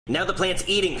Now the plant's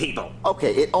eating people.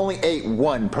 Okay, it only ate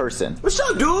one person. What's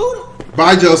up, dude?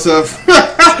 Bye, Joseph. 2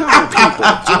 people.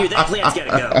 Junior, that plant's gotta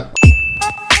go.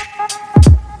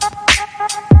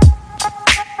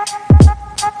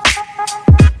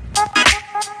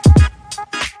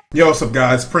 Yo, what's up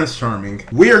guys, Prince Charming.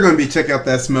 We are going to be checking out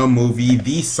that SML movie,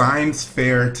 The Science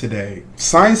Fair, today.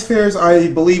 Science fairs, I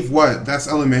believe, that's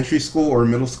elementary school or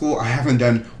middle school. I haven't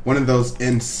done one of those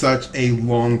in such a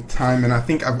long time, and I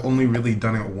think I've only really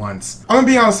done it once. I'm going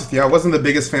to be honest with you, I wasn't the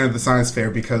biggest fan of the science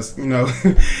fair because, you know,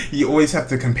 you always have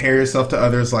to compare yourself to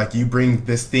others. Like, you bring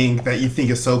this thing that you think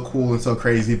is so cool and so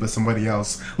crazy, but somebody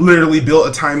else literally built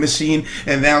a time machine,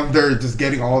 and now they're just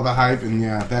getting all the hype, and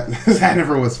yeah, that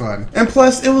never was fun. And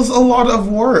plus, it was a lot of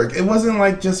work. It wasn't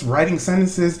like just writing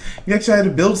sentences. You actually had to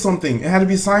build something. It had to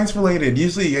be science related.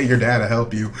 Usually, yeah, your dad will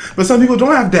help you, but some people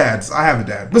don't have dads. I have a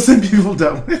dad, but some people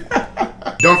don't.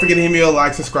 Don't forget to hit me a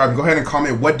like, subscribe, and go ahead and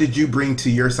comment what did you bring to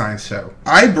your science show.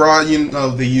 I brought, you know,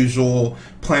 the usual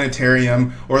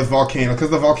planetarium or the volcano, because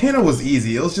the volcano was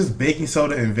easy. It was just baking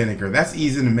soda and vinegar. That's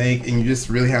easy to make, and you just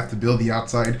really have to build the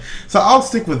outside. So I'll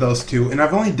stick with those two, and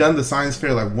I've only done the science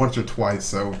fair like once or twice,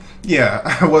 so yeah,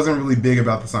 I wasn't really big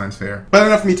about the science fair. But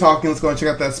enough of me talking, let's go and check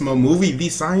out that SML movie, The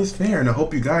Science Fair, and I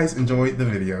hope you guys enjoyed the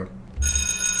video.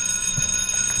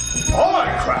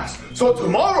 Alright, class, so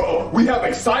tomorrow we have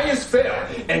a science fair,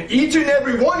 and each and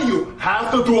every one of you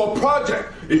have to do a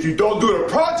project. If you don't do the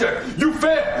project, you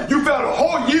fail. You fail the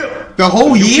whole year. The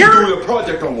whole year? You can do the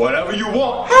project on whatever you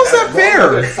want. How's that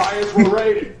fair? Science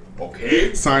related.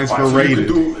 Okay? Science so related. you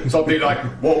can do something like,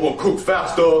 what will cook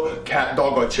faster, cat,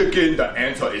 dog, or chicken? The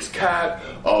answer is cat.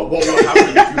 What will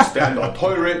happen if you stand on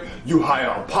toilet? You hide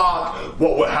on pot.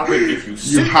 What will happen if you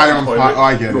sit on toilet? Oh,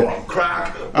 I get it. You're on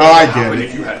crack. What Oh, I will get happen it.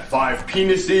 if you had 5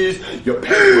 penises? Your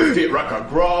pants will fit like a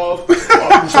glove.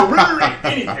 So really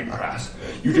anything, class.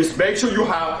 You just make sure you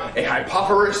have a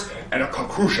hypothesis and a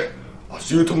conclusion. I'll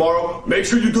see you tomorrow. Make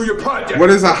sure you do your project. What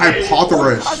is a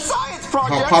hypothesis? A science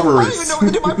project? Hypothesis. I don't even know what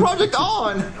to do my project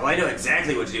on. Oh, I know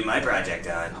exactly what to do my project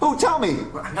on. Oh, tell me.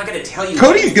 Well, I'm not gonna tell you.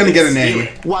 Cody's gonna get an A.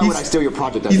 Why would I steal your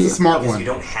project idea? He's a smart Because one. you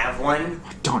don't have one.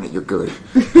 Darn it, you're good.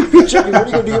 Jimmy, what are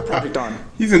you going to do your project on?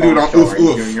 He's gonna do it on oof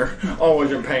oof. Junior. I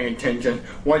wasn't paying attention.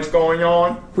 What's going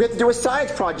on? We have to do a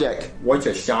science project. What's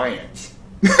a science?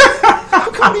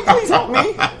 Cody, please help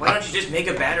me. Why don't you just make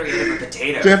a battery out of a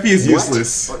potato? Jeffy is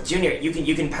useless. Well, Junior,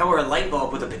 you can power a light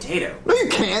bulb with a potato. No, you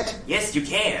can't. Yes, you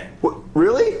can. What,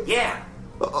 really? Yeah.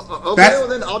 Okay, well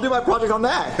then I'll do my project on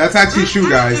that. That's actually true,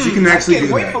 guys. You can actually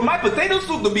do Wait for that. my potato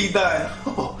soup to be done.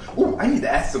 Oh, I need to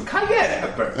add some cayenne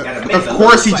pepper. Gotta make Of a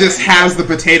course, he little just has the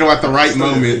potato at the right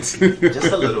moment.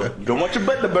 Just a little. You don't want your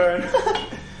butt to burn.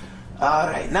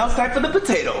 Alright, now it's time for the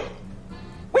potato.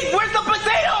 Wait, where's the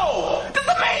potato? That's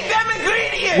the main damn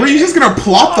ingredient! Were you just gonna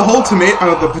plop the whole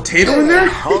tomato, the potato in there?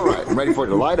 Alright, I'm ready for it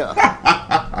to light up.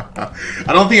 I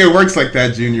don't think it works like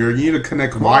that, Junior. You need to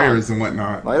connect wires and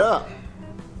whatnot. Light up.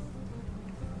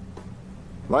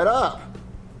 Light up.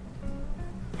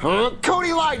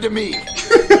 Cody lied to me.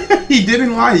 He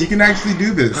didn't lie. You can actually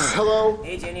do this. Hello?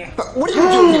 Hey, Junior. What are you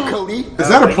doing here, Cody? Is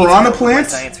that a piranha plant?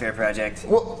 Science fair project.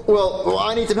 Well,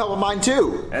 I need some help with mine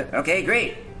too. Okay,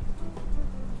 great.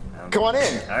 Come on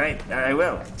in. All right, I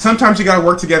will. Sometimes you gotta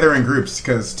work together in groups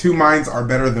because 2 minds are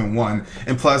better than 1.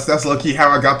 And plus, that's lucky how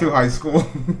I got through high school.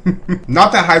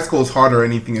 Not that high school is hard or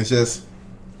anything. It's just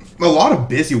a lot of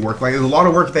busy work. Like, there's a lot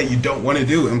of work that you don't want to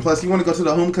do. And plus, you want to go to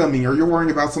the homecoming or you're worrying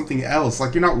about something else.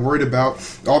 Like, you're not worried about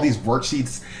all these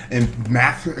worksheets and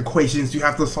math equations you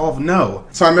have to solve. No.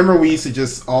 So I remember we used to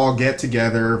just all get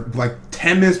together like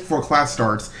 10 minutes before class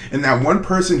starts. And that one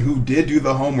person who did do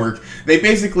the homework, they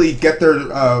basically get their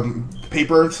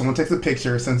paper, someone takes a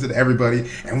picture, sends it to everybody,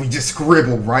 and we just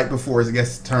scribble right before it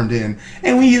gets turned in,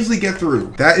 and we usually get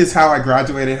through. That is how I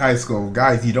graduated high school.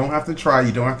 Guys, you don't have to try,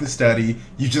 you don't have to study,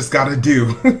 you just gotta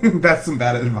do. That's some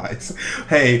bad advice.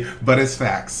 Hey, but it's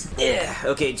facts. Yeah,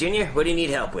 okay, Junior, what do you need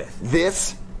help with?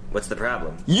 This? What's the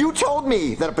problem? You told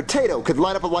me that a potato could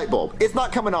light up a light bulb. It's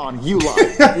not coming on. You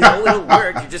lied. No, it'll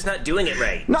work. You're just not doing it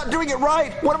right. Not doing it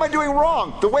right? What am I doing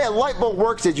wrong? The way a light bulb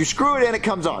works is you screw it in, it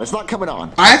comes on. It's not coming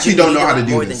on. I actually don't know how to You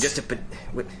need a lot do more this. than just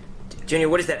Junior,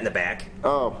 what is that in the back?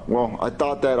 Oh, well, I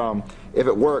thought that, if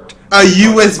it worked... A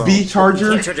USB You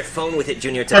charger? can't charge a phone with it,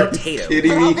 Junior. It's a potato.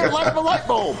 Kidding Then how me? can it light up a light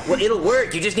bulb? Well, it'll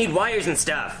work. You just need wires and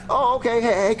stuff. Oh, okay.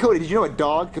 Hey, Cody, did you know a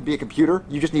dog could be a computer?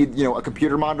 You just need, a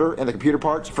computer monitor and the computer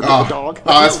parts for the dog.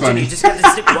 Oh, that's No, Junior, funny. you just have to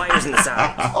stick wires in the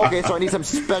sides. Okay, so I need some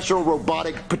special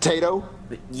robotic potato?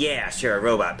 Yeah, sure, a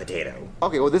robot potato.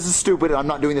 Okay, well, this is stupid, and I'm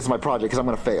not doing this in my project because I'm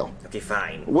going to fail. Okay,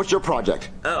 fine. What's your project?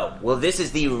 Oh, well, this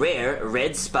is the rare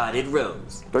red spotted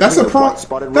rose. That's a What? white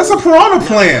spotted That's a rose. piranha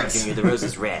plant. Junior, the rose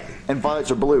is red. And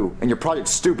violets are blue. And your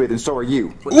project's stupid, and so are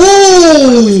you.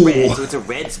 It's red, Ooh! so it's a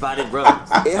red spotted rose.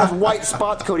 It has white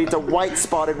spots, Cody. It's a white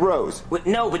spotted rose.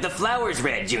 No, but the flower's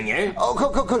red, Junior. Oh,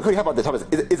 Cody, how about this?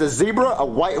 Is a zebra a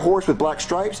white horse with black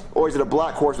stripes, or is it a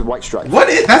black horse with white stripes? What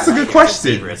is? That's a good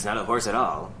question. It's not a horse at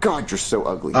all. God, you're so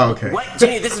ugly. Oh, okay. What?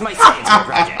 Junior, this is my science fair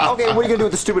project. Okay, what are you gonna do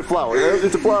with the stupid flower?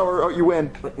 It's a flower. Oh, you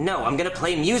win. No, I'm gonna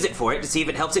play music for it to see if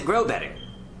it helps it grow better.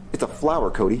 It's a flower,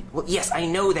 Cody. Well, yes, I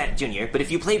know that, Junior, but if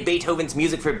you play Beethoven's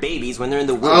music for babies when they're in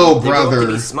the womb, Oh, they grow up brother.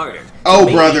 to be smarter. Oh,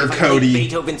 maybe brother, if I play Cody.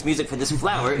 Beethoven's music for this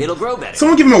flower, it'll grow better.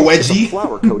 Someone give him a It's a wedgie.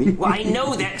 flower, Cody. Well, I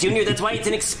know that, Junior. That's why it's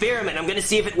an experiment. I'm gonna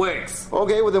see if it works.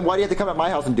 Okay, well then why do you have to come at my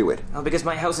house and do it? Oh, because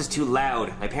my house is too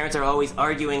loud. My parents are always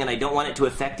arguing, and I don't want it to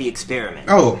affect the experiment.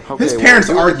 Oh, Okay, his well, parents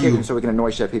do it in the argue kitchen so we can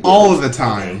annoy chef people. all of the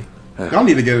time. Y'all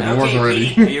need to get a divorce Okay, already.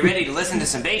 Petey, are you ready to listen to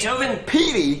some Beethoven?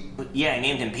 Petey, Yeah, I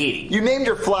named him Petey. you named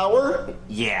your flower?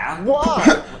 Yeah.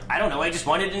 Why? I don't know. I just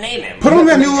wanted to name him. Put on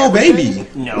that new little baby.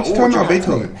 No. What you talking about,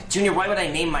 Beethoven? Junior, why would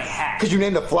I name my hat? Because you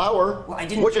named a flower. Well, I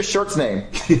didn't- What's your shirt's name?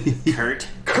 Kurt.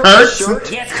 Kurt's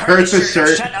shirt? Yes, Kurt's Kurt's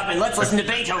shirt. Shut up and let's listen to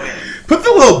Beethoven. Put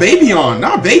the little baby on,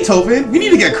 not Beethoven. We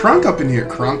need to get Crunk up in here.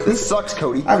 Crunk. This sucks,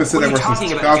 Cody. I haven't said What are that you word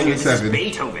since talking about, Junior? This is 2007.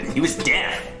 Beethoven. He was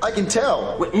deaf. I can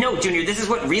tell. What? No, Junior, this is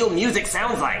what real music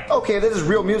sounds like. Okay, this is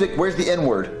real music. Where's the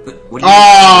N-word? What do you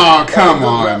Oh, come Every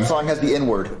good rap on. song has the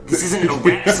N-word. This isn't a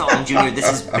rap song, Junior.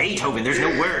 This is Beethoven. There's no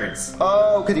words.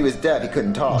 Oh, because he was deaf, he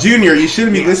couldn't talk. Junior, you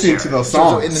shouldn't be Yeah, listening sure. to those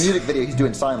So in the songs. music video, he's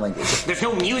doing sign language. There's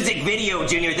no music video,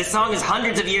 Junior. This song is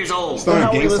hundreds of years old. Stop. How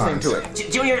are we gang listening signs. to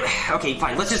it? Junior, okay,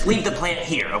 fine. Let's just leave the plant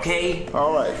here, okay?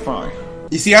 All right, fine.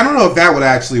 You see, I don't know if that would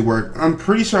actually work. I'm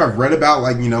pretty sure I've read about,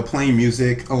 like, you know, playing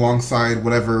music alongside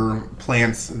whatever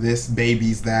plants this,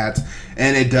 babies that,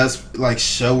 and it does, like,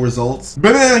 show results.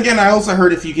 But then again, I also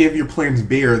heard if you give your plants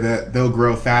beer that they'll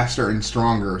grow faster and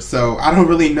stronger. So I don't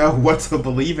really know what to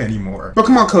believe anymore. But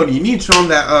come on, Cody, you need to show them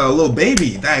that little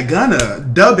baby, that Gunna,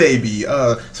 Da Baby,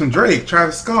 some Drake,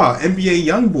 Travis Scott, NBA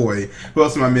Youngboy. Who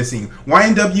else am I missing?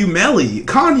 YNW Melly,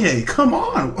 Kanye. Come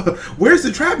on, where's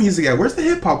the trap music at? Where's the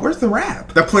hip hop? Where's the rap?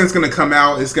 That plant's gonna come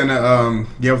out. It's gonna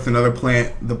get with another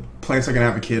plant. The plants are gonna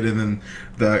have a kid, and then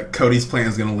the Cody's plant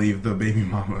is gonna leave the baby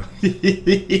mama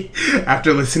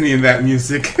after listening to that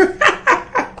music.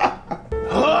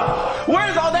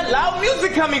 Where's all that loud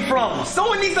music coming from?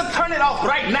 Someone needs to turn it off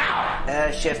right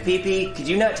now. Chef Pee-Pee, could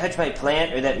you not touch my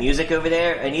plant or that music over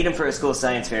there? I need them for a school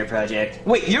science fair project.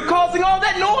 Wait, you're causing all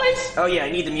that noise? Oh yeah,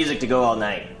 I need the music to go all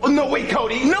night. Oh, no way,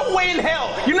 Cody. No way in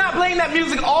hell. You're not playing that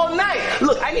music all night.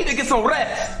 Look, I need to get some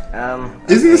rest.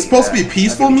 Isn't this supposed to be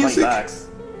peaceful I'll give you music? $20.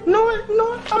 No,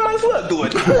 I might as well do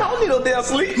it. I don't need no damn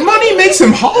sleep. Money makes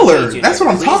him holler. Junior, That's what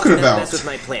I'm please talking do not about. mess with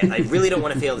my plant. I really don't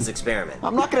want to fail this experiment.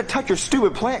 I'm not gonna touch your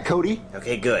stupid plant, Cody.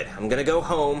 Okay, good. I'm gonna go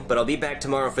home, but I'll be back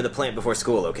tomorrow for the plant before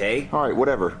school, okay? All right,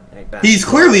 whatever. All right, bye. He's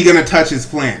clearly gonna touch his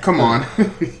plant. Come on.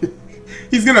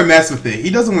 He's gonna mess with it.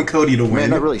 He doesn't want Cody to Man, win.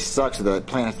 that really sucks that the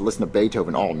plant has to listen to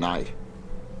Beethoven all night.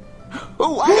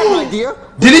 Oh, I got an idea.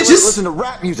 Did it Let's just- listen to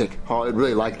rap music? Oh, I'd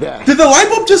really like that. Did the light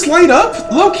bulb just light up?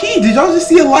 Low key, did y'all just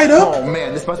see it light up? Oh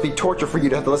man, this must be torture for you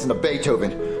to have to listen to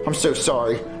Beethoven. I'm so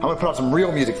sorry. I'm gonna put on some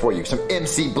real music for you, some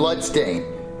MC Bloodstain.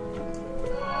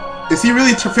 Is he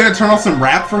really finna turn on some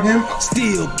rap for him?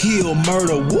 Still kill,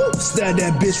 murder, whoop, stab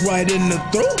that bitch right in the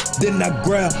throat. Then I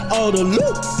grab all the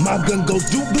loot. My gun goes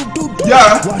doop doop doop doop.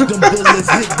 Yeah. Watch them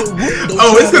bullets hit the roof.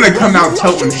 Oh, it's gonna come out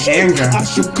toting handgun. I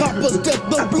shoot coppers, step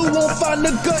the blue, won't find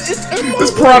the gun. It's in my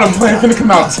This piranha plant finna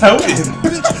come out toting.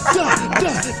 bitch.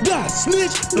 Die,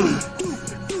 snitch.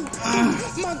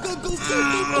 My gun goes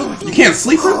doop doop. You can't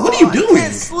sleep? What are you I doing?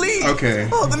 can't sleep. Okay.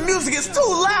 Oh, the music is too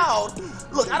loud.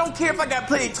 Look, I don't care if I got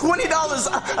paid $20.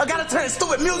 I gotta turn this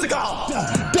stupid music off.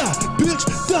 Die,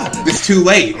 bitch, die. It's too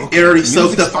late. It already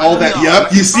soaked up all that.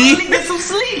 Yup, you I see? need to get some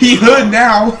sleep. He hood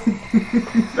now.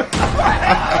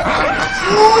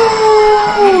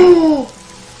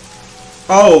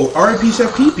 Oh, R.I.P.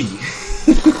 Chef Pee-Pee.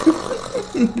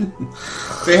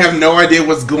 They have no idea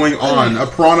what's going on. A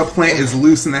piranha plant is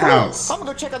loose in the house. I'm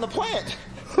gonna go check on the plant.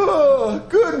 Oh,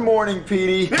 good morning,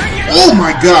 Petey. Oh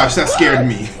my gosh, that scared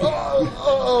me.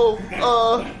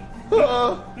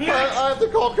 I have to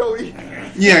call Cody.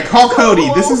 Yeah, call Cody.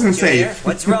 This isn't Junior, safe.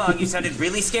 what's wrong? You sounded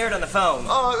really scared on the phone.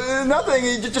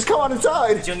 Nothing. Just come on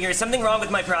inside. Junior, is something wrong with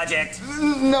my project?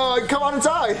 No, come on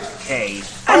inside. Hey.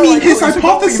 I mean, his Cody,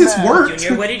 hypothesis don't be mad. worked.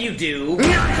 Junior, what did you do? Oh my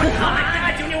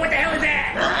god, Junior, what the hell is that?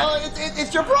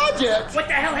 It's your project. What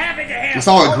the hell happened to him? It's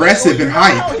all aggressive and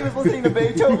How he hype. was listening to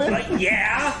Beethoven.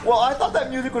 Yeah? Well, I thought that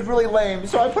music was really lame,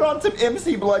 so I put on some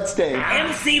MC Bloodstain.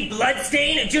 MC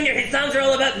Bloodstain? Junior, his songs are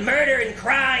all about murder and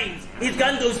crimes. His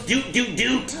gun goes doot doot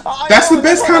doot. That's the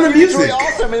best kind of It's really music.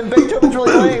 awesome, and Beethoven's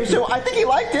really lame, so I think he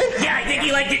liked it. Yeah, I think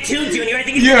he liked it too, Junior. I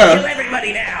think he's Yeah. gonna kill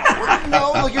everybody now.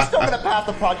 No, look, you're still gonna pass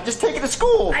the project. Just take it to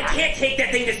school. I can't take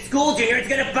that thing to school, Junior. It's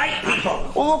gonna bite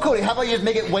people. Well, Cody, how about you just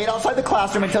make it wait outside the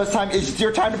classroom until it's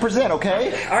your time to present,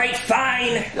 okay? All right,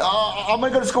 fine. I'm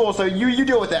gonna go to school, so you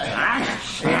deal with that.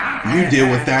 You deal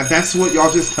with that. That's what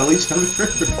y'all just tell each other.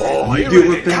 Oh, You here deal it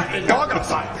with is, that. Captain Dog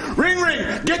outside. Ring, ring,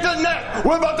 get the net.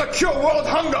 We're about to cure world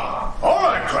hunger. All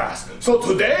right, class. So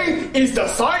today is the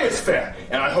science fair,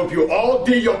 and I hope you all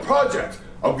did your project.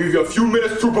 I'll give you a few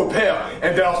minutes to prepare,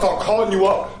 and then I'll start calling you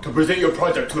up to present your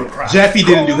project to the class. Jeffy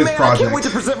didn't do his man, I project. can't wait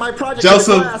to present my project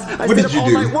Joseph, to the class. I what did stayed you up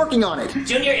do? all night working on it.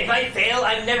 Junior, if I fail,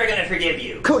 I'm never gonna forgive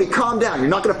you. Cody, calm down. You're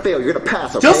not gonna fail. You're gonna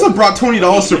pass, okay? Joseph brought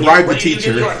 $20 to bribe the What did you do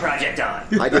teacher. your project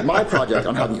on? I did my project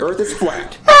on how the Earth is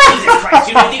flat. Jesus Christ,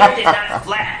 Junior, the Earth is not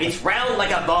flat. It's round like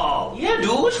a ball. Yeah, dude,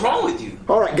 what's wrong with you?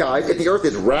 All right, guys. If the Earth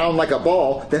is round like a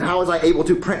ball, then how was I able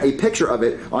to print a picture of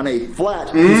it on a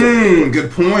flat piece of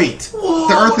Good point. Whoa,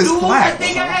 The Earth is dude, flat. I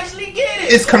think I actually get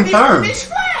it. It's confirmed. The Earth is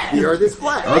flat. The Earth is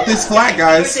flat. Earth is flat,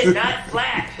 guys. The Earth is not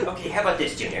flat. Okay, how about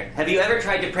this, Junior? Have you ever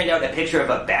tried to print out a picture of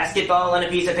a basketball on a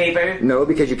piece of paper? No,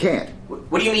 because you can't.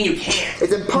 What do you mean you can't?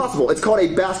 It's impossible. It's called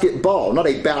a basketball, not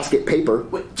a basket paper.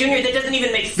 Junior, that doesn't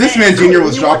even make sense. This man Junior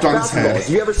was When you dropped watch on his basketball, head.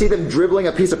 Do you ever see them dribbling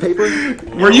a piece of paper?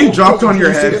 Were you dropped on your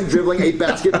You see them head? dribbling a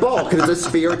basketball because it's a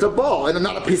sphere, it's a ball, and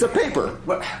not a piece of paper.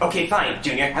 Okay, fine,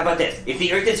 Junior. How about this? If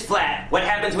the Earth is flat, what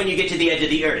happens when you get to the edge of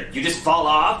the Earth? You just fall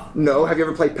off? No, have you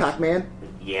ever played Pac-Man?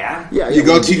 Yeah. Yeah. You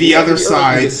go when to get the edge other of Earth,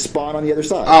 side. You just spawn on the other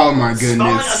side. Oh my Spawn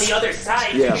on the goodness. other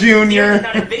side. Yeah. Junior. It's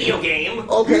not a video game.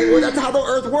 Okay, well that's how the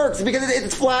Earth works because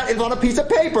it's flat. It's on a piece of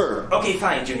paper. Okay,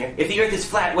 fine, Junior. If the Earth is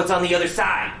flat, what's on the other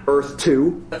side? Earth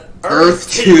 2.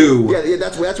 Earth 2. Yeah,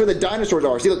 that's where the dinosaurs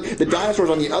are. See, look, the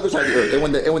dinosaurs on the other side of the Earth,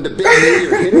 and when the big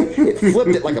meteor hit it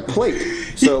flipped it like a plate.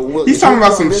 So He's talking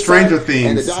about some this Stranger side, Things.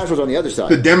 and the dinosaurs on the other side.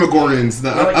 The Demogorgons,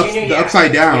 the, No, Junior, the yeah.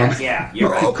 upside down. Yeah,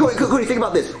 you're right. Oh, Cody, think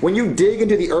about this. When you dig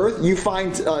into the Earth, you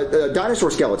find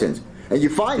dinosaur skeletons. And you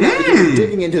find that because you're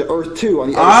digging into the Earth 2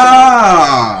 on the other side.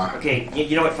 Ah. Okay,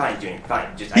 you know what? Fine, Junior. Fine.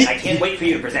 Just He- I can't wait for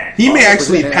you to present. He may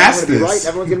actually And pass I'm gonna be this. right,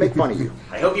 everyone's going to make fun of you.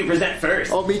 I hope you present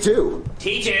first. Oh, me too.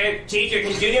 Teacher,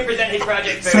 can Junior present his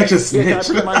project first? Such a Yeah, can I snitch.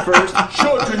 present mine first?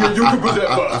 Sure, Junior, you can present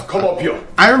first. Come up here.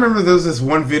 I remember there was this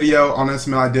one video on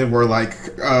SML I did where like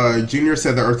Junior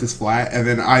said the Earth is flat, and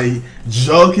then I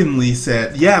jokingly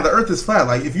said, "Yeah, the Earth is flat.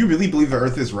 Like if you really believe the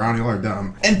Earth is round, y'all are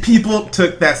dumb." And people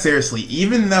took that seriously,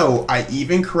 even though I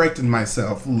even corrected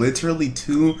myself. Literally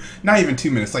not even 2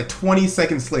 minutes, like 20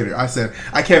 seconds later, I said,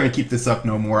 "I can't even keep this up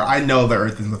no more. I know the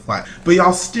Earth isn't flat." But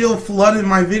y'all still flooded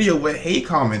my video with hate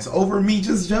comments over me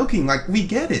just joking. Like we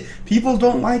get it. People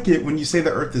don't like it when you say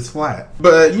the Earth is flat.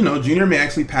 But you know, Junior may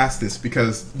actually pass this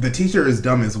because the teacher is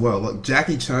dumb as well. Look,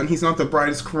 Jackie Chun, he's not the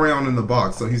brightest crayon in the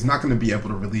box, so he's not going to be able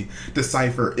to really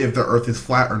decipher if the Earth is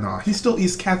flat or not. He still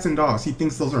eats cats and dogs. He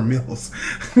thinks those are meals.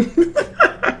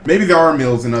 Maybe there are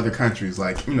meals in other countries,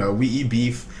 like, you know, we eat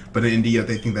beef, but in India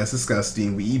they think that's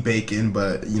disgusting. We eat bacon,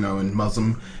 but, you know, in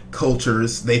Muslim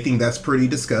cultures they think that's pretty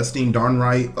disgusting, darn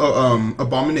right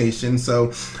abomination.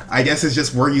 So I guess it's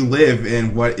just where you live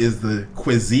and what is the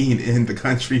cuisine in the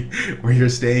country where you're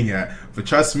staying at. But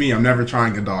trust me, I'm never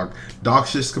trying a dog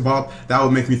shish kebab. That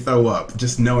would make me throw up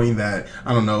just knowing that,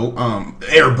 I don't know,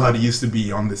 Air Bud used to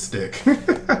be on this stick.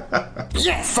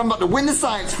 Yes, I'm about to win the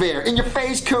science fair. In your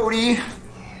face, Cody.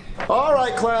 All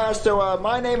right, class. So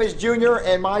my name is Junior,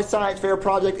 and my science fair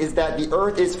project is that the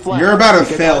Earth is flat. You're about to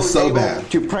because fail I was so able bad.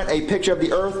 To print a picture of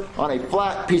the Earth on a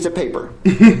flat piece of paper.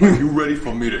 You ready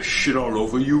for me to shit all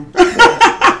over you?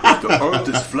 If the Earth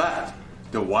is flat,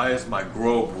 then why is my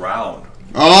globe round?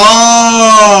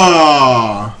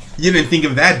 Oh, you didn't think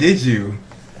of that, did you?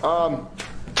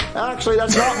 Actually,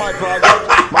 that's not my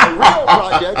project. My real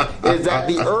project is that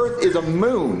the Earth is a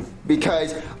moon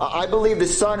because I believe the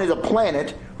sun is a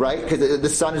planet, right? Because the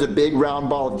sun is a big round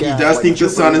ball of gas. does like think the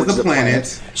Jupiter, sun is which the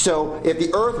planet. So if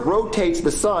the Earth rotates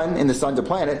the sun and the sun's a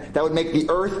planet, that would make the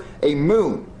Earth a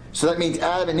moon. So that means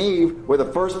Adam and Eve were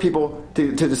the first people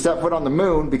to step foot on the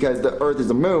moon because the Earth is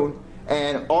a moon.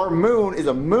 And our moon is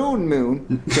a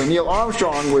moon. So Neil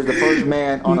Armstrong was the first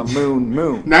man on a moon.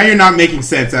 Now you're not making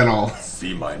sense at all.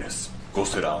 C-. Go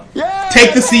sit down. Yeah!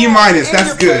 Take the C-. In That's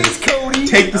your good. face, Cody.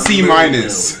 Take the C-.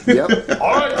 Yep.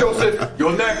 All right, Joseph,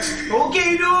 you're next.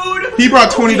 Okay, dude. He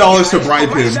brought $20 to Okay, bribe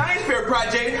for my him. science fair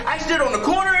project, I stood on the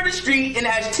corner of the street and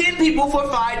asked 10 people for $5,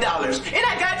 and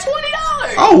I got $20.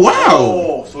 Oh wow!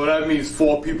 Oh, so that means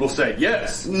 4 people said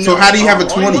yes. So how do you have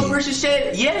a Only 20? one person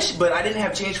said yes, but I didn't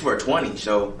have change for a 20,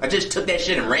 so I just took that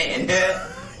shit and ran.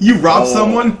 You robbed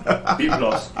someone? B+.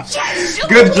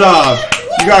 Good job.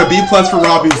 You got a B+ for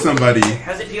robbing somebody.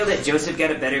 How's it feel that Joseph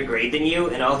got a better grade than you,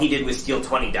 and all he did was steal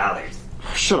 $20?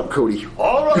 Shut up, Cody.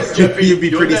 All right, Jeffy. You'd be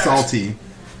you're pretty next. salty.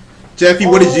 Jeffy,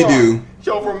 what did you do?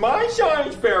 So for my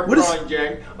science fair What is-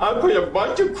 project, I put a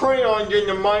bunch of crayons in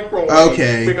the microwave.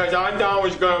 Okay. Because I thought I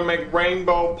was gonna make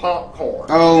rainbow popcorn.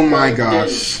 Oh my But it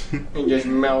gosh. didn't. It just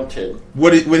melted.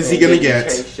 What is he It gonna didn't get?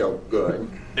 taste so good.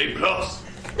 A+.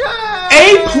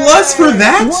 A+ for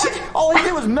that? What? All he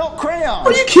did was melt crayons.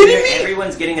 Are you kidding me?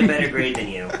 Everyone's getting a better grade than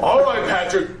you. All right,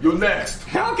 Patrick, you're next.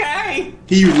 Okay.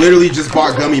 He literally just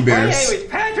bought gummy My bears. name is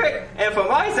Patrick, and for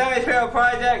my science fair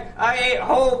project, I ate a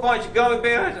whole bunch of gummy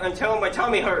bears until my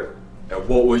tummy hurt. And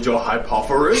what was your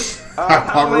hypothesis?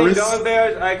 How many Hypothesis? gummy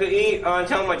bears I could eat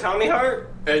until my tummy hurt?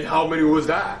 And how many was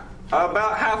that?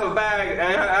 About half a bag, and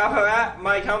after that,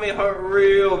 my tummy hurt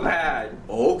real bad.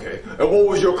 Okay. And what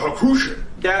was your conclusion?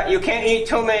 That you can't eat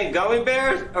too many gummy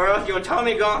bears, or else your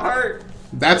tummy gonna hurt.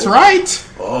 That's right.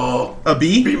 Oh, A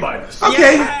B? B-.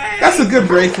 Okay, that's a good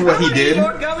grade for what he I'm gonna eat did.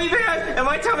 more gummy bears, and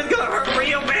my tummy's gonna hurt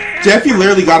real bad. Jeffy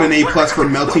literally got an A+ for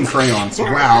melting crayons.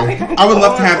 Wow. I would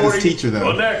love to have this teacher You're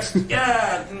though. next.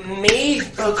 Me?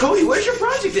 Cody, where's your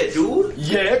project at, dude?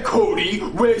 Yeah, Cody,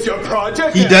 where's your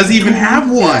project? He at? doesn't even have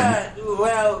one.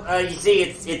 You see,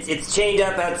 it's chained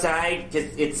up outside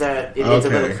because it's a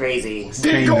little crazy.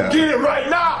 Then go Kinda. get it right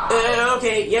now.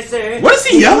 Okay, yes, sir. What is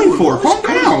he yelling for? Calm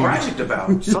down. Project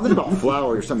about? Something about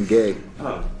flowers or something gay.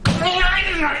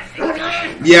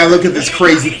 Yeah, look at this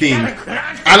crazy thing.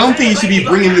 I don't think you should be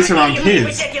bringing this around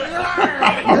kids.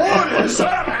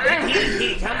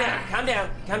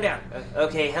 Calm down.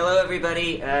 Okay, hello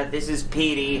everybody. This is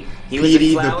Petey. He was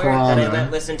Petey a the flower that I piranha.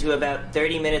 let listen to about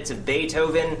 30 minutes of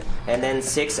Beethoven and then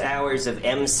 6 hours of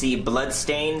MC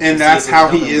Bloodstained. And to that's see if it how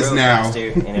would he help him is grow now.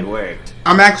 faster, and it worked.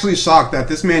 I'm actually shocked that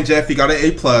this man Jeffy got an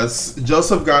A+,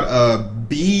 Joseph got a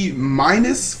B-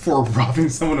 for robbing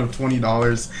someone of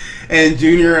 $20, and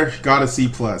Junior got a C+.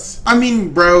 I mean,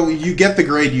 bro, you get the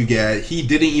grade you get. He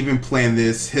didn't even plan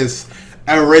this. His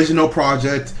original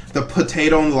project, the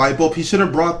potato and the light bulb, he should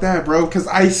have brought that, bro, because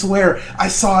I swear I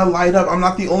saw it light up. I'm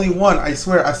not the only one. I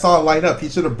swear I saw it light up. He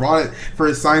should have brought it for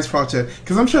his science project,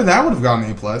 because I'm sure that would have gotten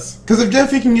an A+. Because if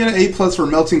Jeffy can get an A+ for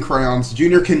melting crayons,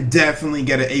 Junior can definitely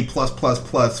get an A++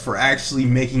 for actually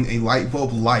making a light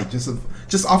bulb light just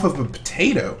off of a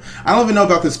potato. I don't even know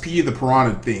about this Petey the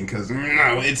Piranha thing, because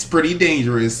no, it's pretty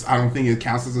dangerous. I don't think it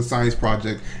counts as a science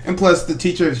project. And plus, the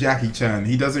teacher is Jackie Chan.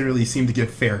 He doesn't really seem to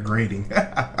give fair grading.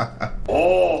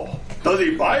 Oh, does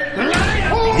he bite?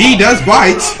 He does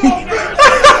bite.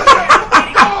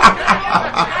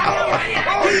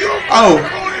 Oh,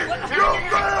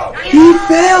 he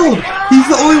failed. He's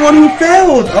the only one who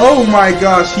failed. Oh my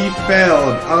gosh, he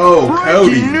failed. Oh,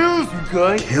 Cody. News, you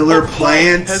guys. Killer A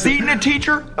plants. has eaten a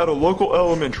teacher at a local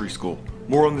elementary school.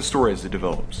 More on the story as it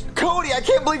develops. Cody, I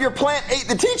can't believe your plant ate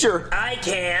the teacher. I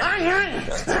can.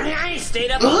 I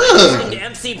stayed up all night listening to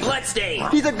MC Bloodstain.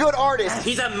 He's a good artist.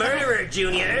 He's a murderer,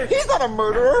 Junior. He's not a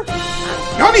murderer.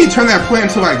 Y'all need to turn that plant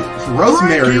into like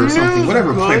rosemary or Breaking something. news,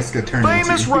 Whatever guys. plants get turned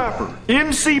Famous into. rapper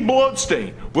MC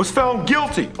Bloodstain was found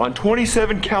guilty on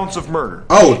 27 counts of murder.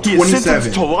 Oh, He is 27.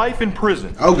 sentenced to life in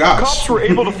prison. Oh, gosh. Cops were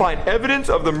able to find evidence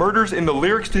of the murders in the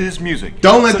lyrics to his music.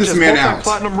 Don't let such this as man out.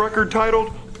 Platinum record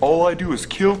titled "All I Do Is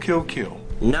Kill, Kill, Kill."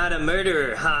 Not a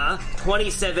murderer, huh?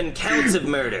 27 counts of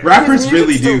murder. Rappers His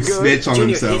really music's do so good. snitch on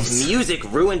Junior, themselves. his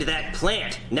music ruined that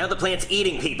plant. Now the plant's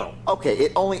eating people. Okay,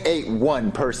 it only ate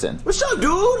one person. What's up,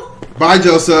 dude? Bye,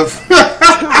 Joseph. Junior,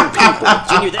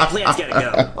 that plant's gotta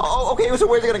go. Oh, okay, so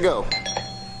where's it gonna go?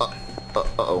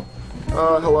 Uh-oh.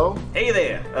 Hello? Hey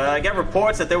there, I got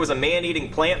reports that there was a man-eating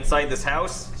plant inside this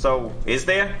house, so is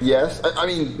there? Yes? I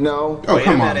mean, no. Oh, Wait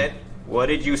come a on. minute. What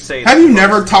did you say? Have you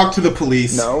never talked to the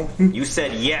police? No. You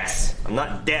said yes. I'm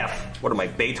not deaf. What am I,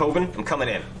 Beethoven? I'm coming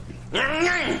in.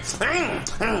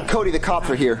 Cody, the cops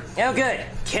are here. Oh, good.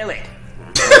 Kill it.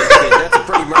 Okay, that's a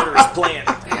pretty murderous plant.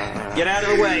 Get out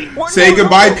of the way. Say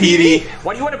goodbye, Petey.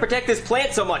 Why do you want to protect this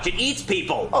plant so much? It eats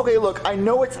people. Okay, look, I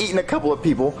know it's eaten a couple of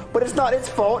people, but it's not its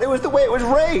fault. It was the way it was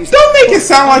raised. Don't make it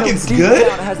sound like You know, it's deep good.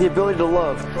 down, it has the ability to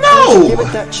love. No. Give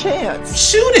it that chance.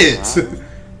 Shoot it.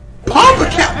 Pop a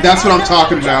cat. That's what I'm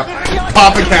talking about.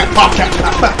 Pop a cat. Pop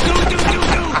cat.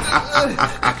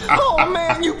 Oh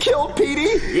man, you killed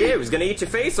Petey. Yeah, he was gonna eat your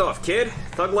face off, kid.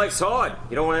 Thug life's hard.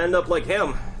 You don't want to end up like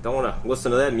him. Don't want to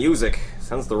listen to that music.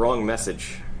 Sends the wrong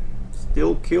message.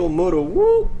 Still kill murder,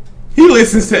 woo. He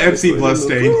listens to MC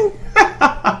Bloodstain.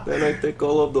 Then I take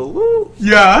all of the loot.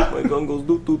 Yeah. My gun goes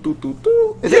do do do do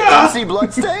do. Is it MC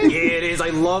Bloodstain? Yeah, it is. I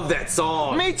love that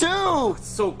song. Me too. It's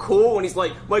so cool when he's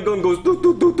like, my gun goes doo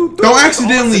doo doo doo doo. Don't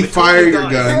accidentally Awesome, it fire totally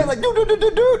your does. gun. Yeah, like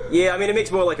do. Yeah, I mean it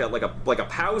makes more like a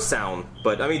pow sound,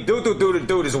 but I mean doo doo doo doo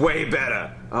doo is way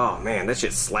better. Oh man, that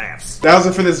shit slaps. That was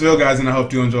it for this video, guys, and I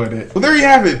hope you enjoyed it. Well, there you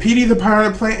have it. Petey the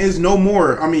Piranha Plant is no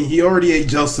more. I mean, he already ate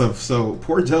Joseph, so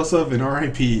poor Joseph and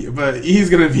R.I.P. But he's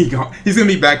gonna be gone. He's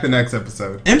gonna be back the next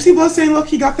episode. MC Bloodstain, look,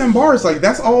 he got them bars. Like,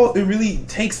 that's all it really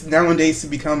takes nowadays to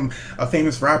become a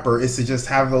famous rapper, is to just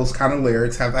have those kind of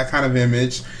lyrics, have that kind of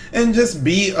image, and just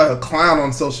be a clown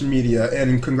on social media.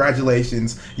 And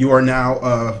congratulations, you are now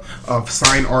a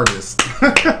signed artist.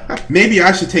 Maybe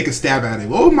I should take a stab at it.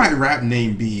 What would my rap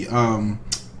name be?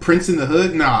 Prince in the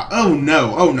Hood? Nah. Oh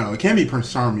no. It can't be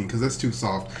Prince Charming, because that's too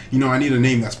soft. You know, I need a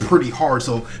name that's pretty hard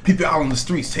so people out on the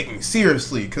streets take me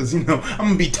seriously, because, you know, I'm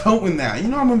gonna be toting that. You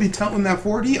know, I'm gonna be toting that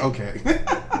 40? Okay.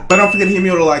 But don't forget to hit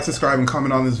me with a like, subscribe, and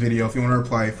comment on this video if you want to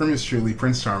reply from yours truly,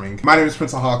 Prince Charming. My name is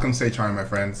Prince Hawk. Come stay charming, my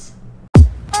friends.